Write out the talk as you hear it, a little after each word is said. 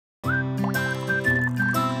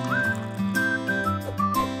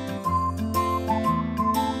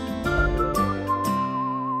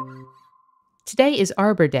Today is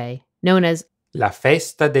Arbor Day, known as la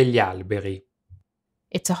festa degli alberi.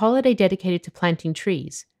 It's a holiday dedicated to planting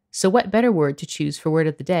trees, so what better word to choose for word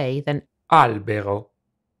of the day than Albero.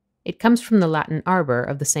 It comes from the Latin arbor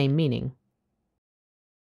of the same meaning.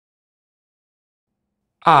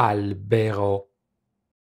 Albero.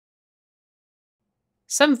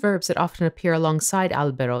 Some verbs that often appear alongside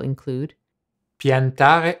albero include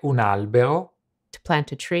Piantare un albero, to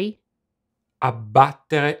plant a tree,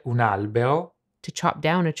 abbattere un albero, to chop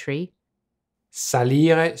down a tree,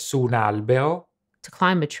 salire su un albero, to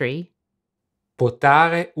climb a tree,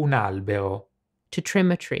 potare un albero. to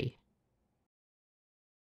trim a tree.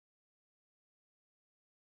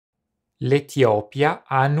 L'Etiopia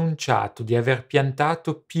ha annunciato di aver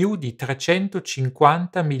piantato più di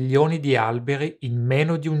 350 milioni di alberi in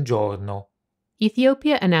meno di un giorno.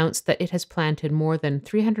 Ethiopia announced that it has planted more than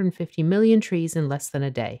 350 million trees in less than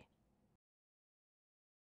a day.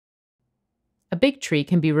 A big tree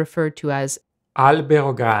can be referred to as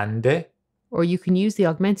Albero grande, or you can use the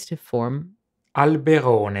augmentative form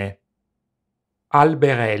alberone.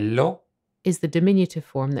 Alberello, is the diminutive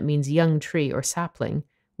form that means young tree or sapling,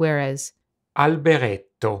 whereas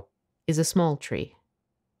alberetto. is a small tree.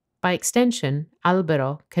 By extension,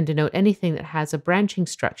 albero can denote anything that has a branching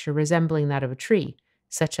structure resembling that of a tree,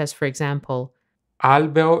 such as, for example,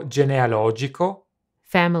 Albero genealogico,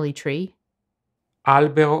 family tree,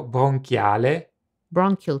 albero bronchiale,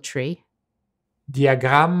 bronchial tree,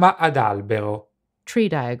 diagramma ad albero. tree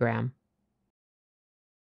diagram.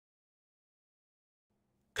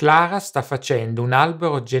 Clara sta facendo un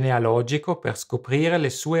albero genealogico per scoprire le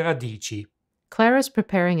sue radici. Clara's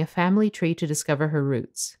preparing a family tree to discover her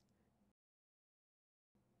roots.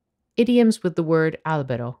 Idioms with the word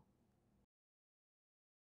albero.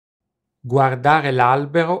 Guardare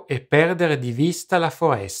l'albero e perdere di vista la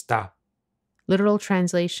foresta. Literal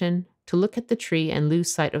translation, to look at the tree and lose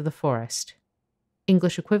sight of the forest.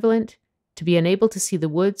 English equivalent, to be unable to see the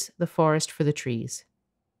woods, the forest for the trees.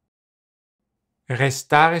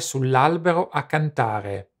 Restare sull'albero a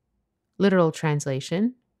cantare. Literal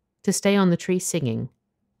translation, to stay on the tree singing.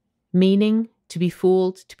 Meaning, to be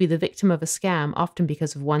fooled, to be the victim of a scam, often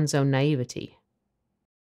because of one's own naivety.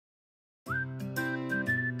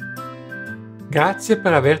 Grazie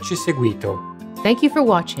per averci seguito. Thank you for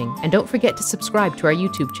watching, and don't forget to subscribe to our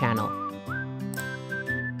YouTube channel.